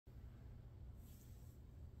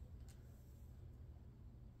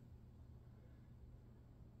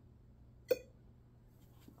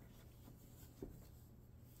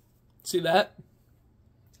See that?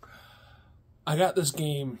 I got this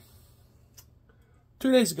game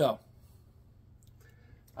 2 days ago.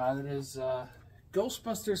 It is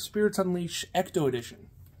Ghostbusters Spirits Unleashed Ecto Edition.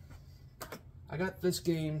 I got this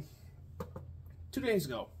game 2 days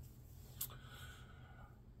ago.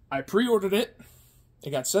 I pre-ordered it. It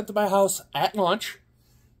got sent to my house at launch.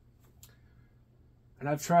 And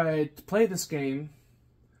I've tried to play this game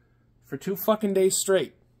for 2 fucking days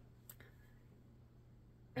straight.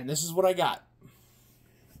 And this is what I got.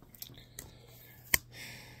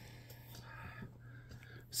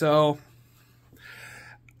 So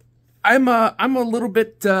I'm a little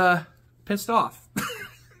bit pissed off.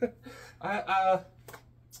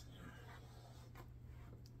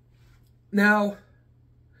 Now,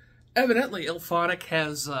 evidently, Illfonic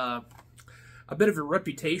has a bit of a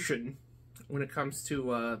reputation when it comes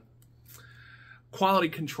to quality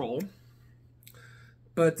control,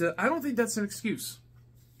 but I don't think that's an excuse.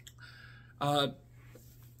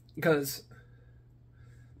 Because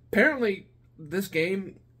apparently this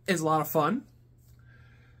game is a lot of fun,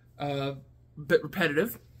 a bit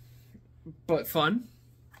repetitive, but fun.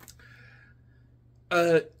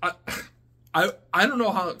 I don't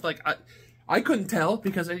know how, like, I couldn't tell,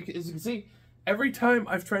 because as you can see, every time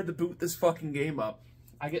I've tried to boot this fucking game up,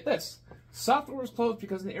 I get this. Software was closed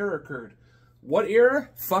because an error occurred. What error?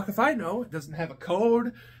 Fuck if I know. It doesn't have a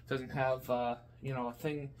code, doesn't have, you know, a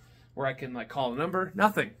thing where I can, like, call a number.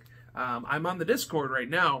 Nothing. I'm on the Discord right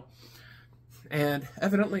now, and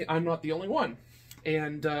evidently I'm not the only one.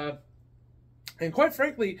 And quite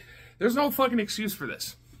frankly, there's no fucking excuse for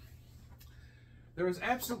this. There is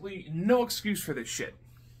absolutely no excuse for this shit.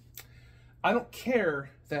 I don't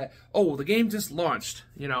care that, oh, the game just launched,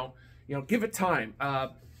 you know, give it time.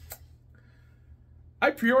 I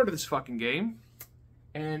pre-ordered this fucking game,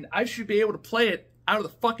 and I should be able to play it out of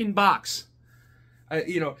the fucking box.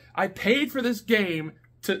 You know, I paid for this game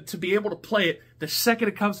to be able to play it the second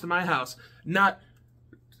it comes to my house. I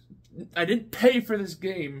didn't pay for this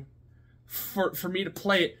game for me to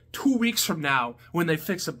play it 2 weeks from now when they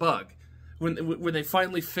fix a bug. When they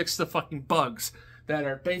finally fix the fucking bugs that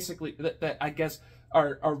are basically, that I guess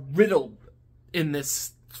are riddled in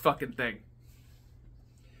this fucking thing.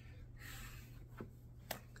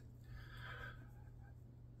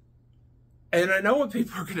 And I know what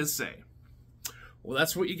people are going to say. Well,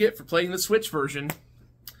 that's what you get for playing the Switch version.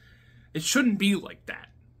 It shouldn't be like that,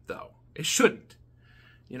 though. It shouldn't.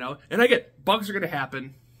 You know, and I get bugs are going to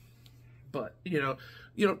happen, but you know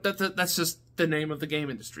that's just the name of the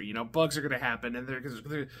game industry. You know, bugs are going to happen, and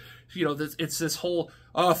they're you know, it's this whole,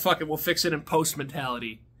 oh fuck it, we'll fix it in post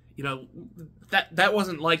mentality. You know, that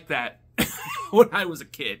wasn't like that when I was a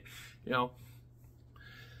kid. You know,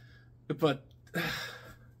 but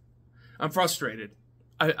I'm frustrated.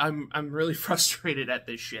 I'm really frustrated at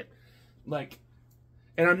this shit. Like,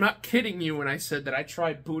 and I'm not kidding you when I said that I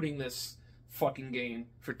tried booting this fucking game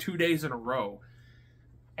for 2 days in a row,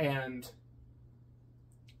 and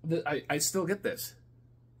I still get this.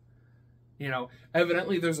 You know,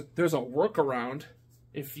 evidently there's a workaround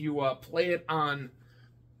if you play it on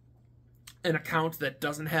an account that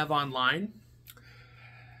doesn't have online,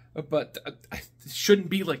 but it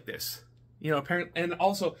shouldn't be like this. You know, apparently, and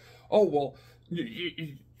also, oh well,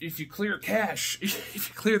 if you clear cache, if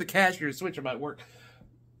you clear the cache of your Switch, it might work.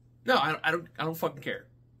 No, I don't fucking care.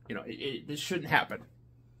 You know, this shouldn't happen.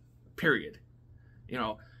 Period. You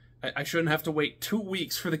know, I shouldn't have to wait 2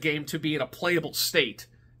 weeks for the game to be in a playable state.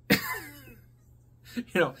 You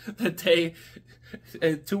know, the day,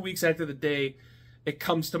 2 weeks after the day it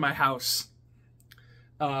comes to my house,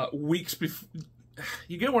 weeks before.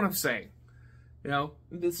 You get what I'm saying? You know,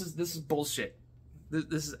 this is bullshit.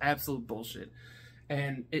 This is absolute bullshit,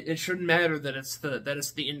 and it shouldn't matter that it's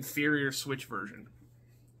the inferior Switch version.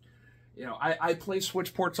 You know, I play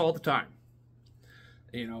Switch ports all the time.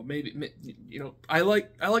 You know, maybe, you know, I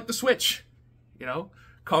like the Switch. You know,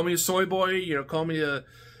 call me a soy boy. You know, call me a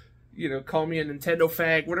Nintendo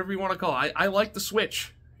fag, whatever you want to call it. I like the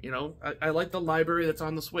Switch. You know, I like the library that's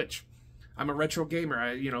on the Switch. I'm a retro gamer.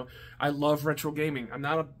 I love retro gaming. I'm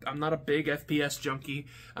not a big FPS junkie.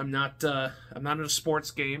 I'm not into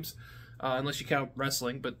sports games, unless you count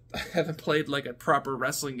wrestling. But I haven't played like a proper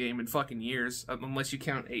wrestling game in fucking years, unless you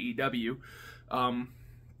count AEW. I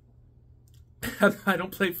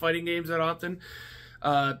don't play fighting games that often.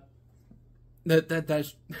 That's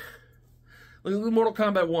look at Mortal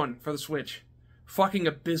Kombat 1 for the Switch. Fucking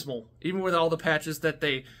abysmal. Even with all the patches that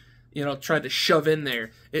they, you know, tried to shove in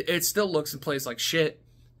there, it still looks and plays like shit.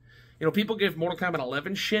 You know, people give Mortal Kombat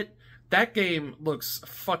 11 shit. That game looks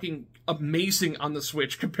fucking amazing on the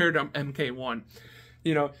Switch compared to MK1.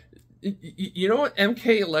 You know, You know what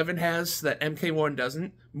MK11 has that MK1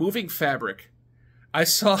 doesn't? Moving fabric. I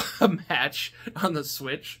saw a match on the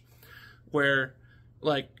Switch where,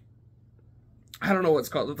 like, I don't know what it's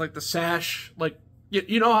called. It's like the sash. Like,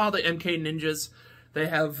 you know how the MK ninjas, they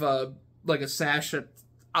have, like, a sash, a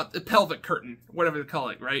pelvic curtain, whatever they call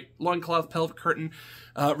it, right? Loincloth, pelvic curtain.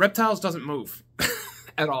 Reptiles doesn't move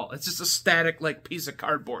at all. It's just a static, like, piece of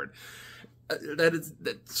cardboard.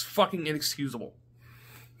 That's fucking inexcusable.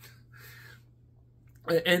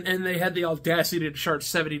 And they had the audacity to charge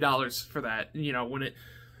 $70 for that. You know, when it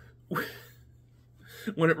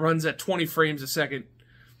runs at 20 frames a second.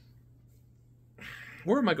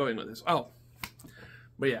 Where am I going with this? Oh,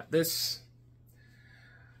 but yeah, this.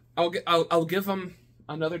 I'll give them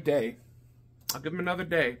another day. I'll give them another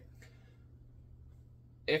day.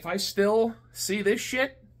 If I still see this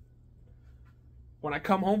shit when I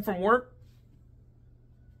come home from work,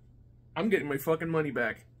 I'm getting my fucking money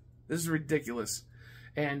back. This is ridiculous.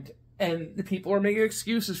 And the people are making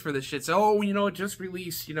excuses for this shit. So, oh, you know, it just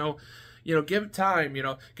released, you know, give it time, give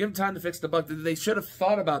them time to fix the bug. They should have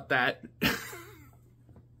thought about that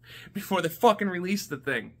before they fucking released the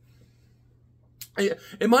thing.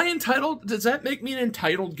 Am I entitled? Does that make me an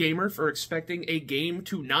entitled gamer for expecting a game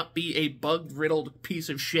to not be a bug-riddled piece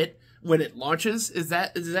of shit when it launches? Is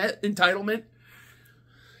that entitlement?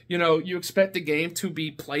 You know, you expect a game to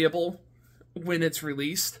be playable when it's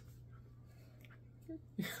released?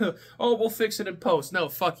 Oh, we'll fix it in post. No,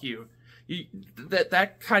 fuck you.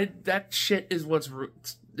 That shit is what's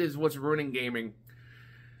ruining gaming.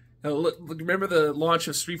 Remember the launch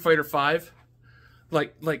of Street Fighter V?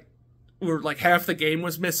 Like where like half the game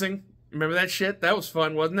was missing. Remember that shit? That was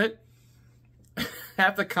fun, wasn't it?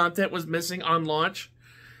 Half the content was missing on launch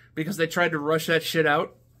because they tried to rush that shit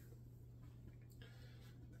out.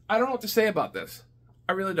 I don't know what to say about this.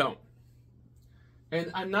 I really don't. And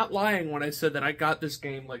I'm not lying when I said that I got this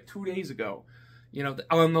game like 2 days ago,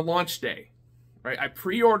 on the launch day, right? I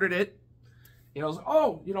pre-ordered it. I was like,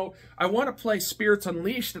 oh, I want to play Spirits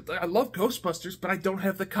Unleashed. I love Ghostbusters, but I don't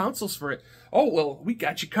have the consoles for it. Oh, well, we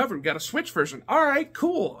got you covered. We got a Switch version. All right,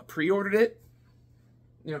 cool. I pre-ordered it.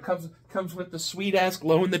 Comes with the sweet-ass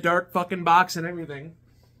glow-in-the-dark fucking box and everything.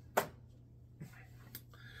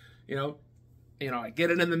 I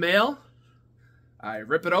get it in the mail. I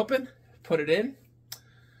rip it open, put it in.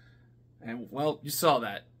 And, well, you saw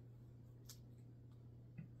that.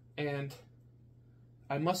 And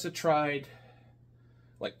I must have tried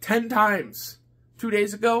like 10 times 2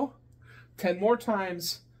 days ago, 10 more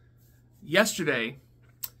times yesterday,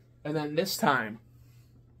 and then this time.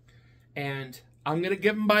 And I'm going to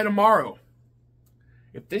give them by tomorrow.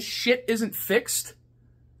 If this shit isn't fixed,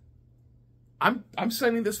 I'm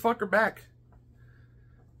sending this fucker back.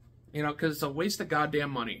 Because it's a waste of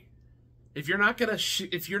goddamn money. If you're not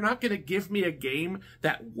gonna give me a game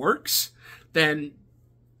that works, then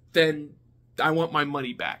I want my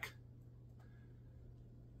money back.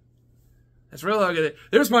 That's really all I got.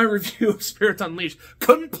 There's my review of Spirits Unleashed.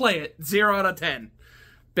 Couldn't play it. 0 out of 10.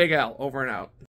 Big Al, over and out.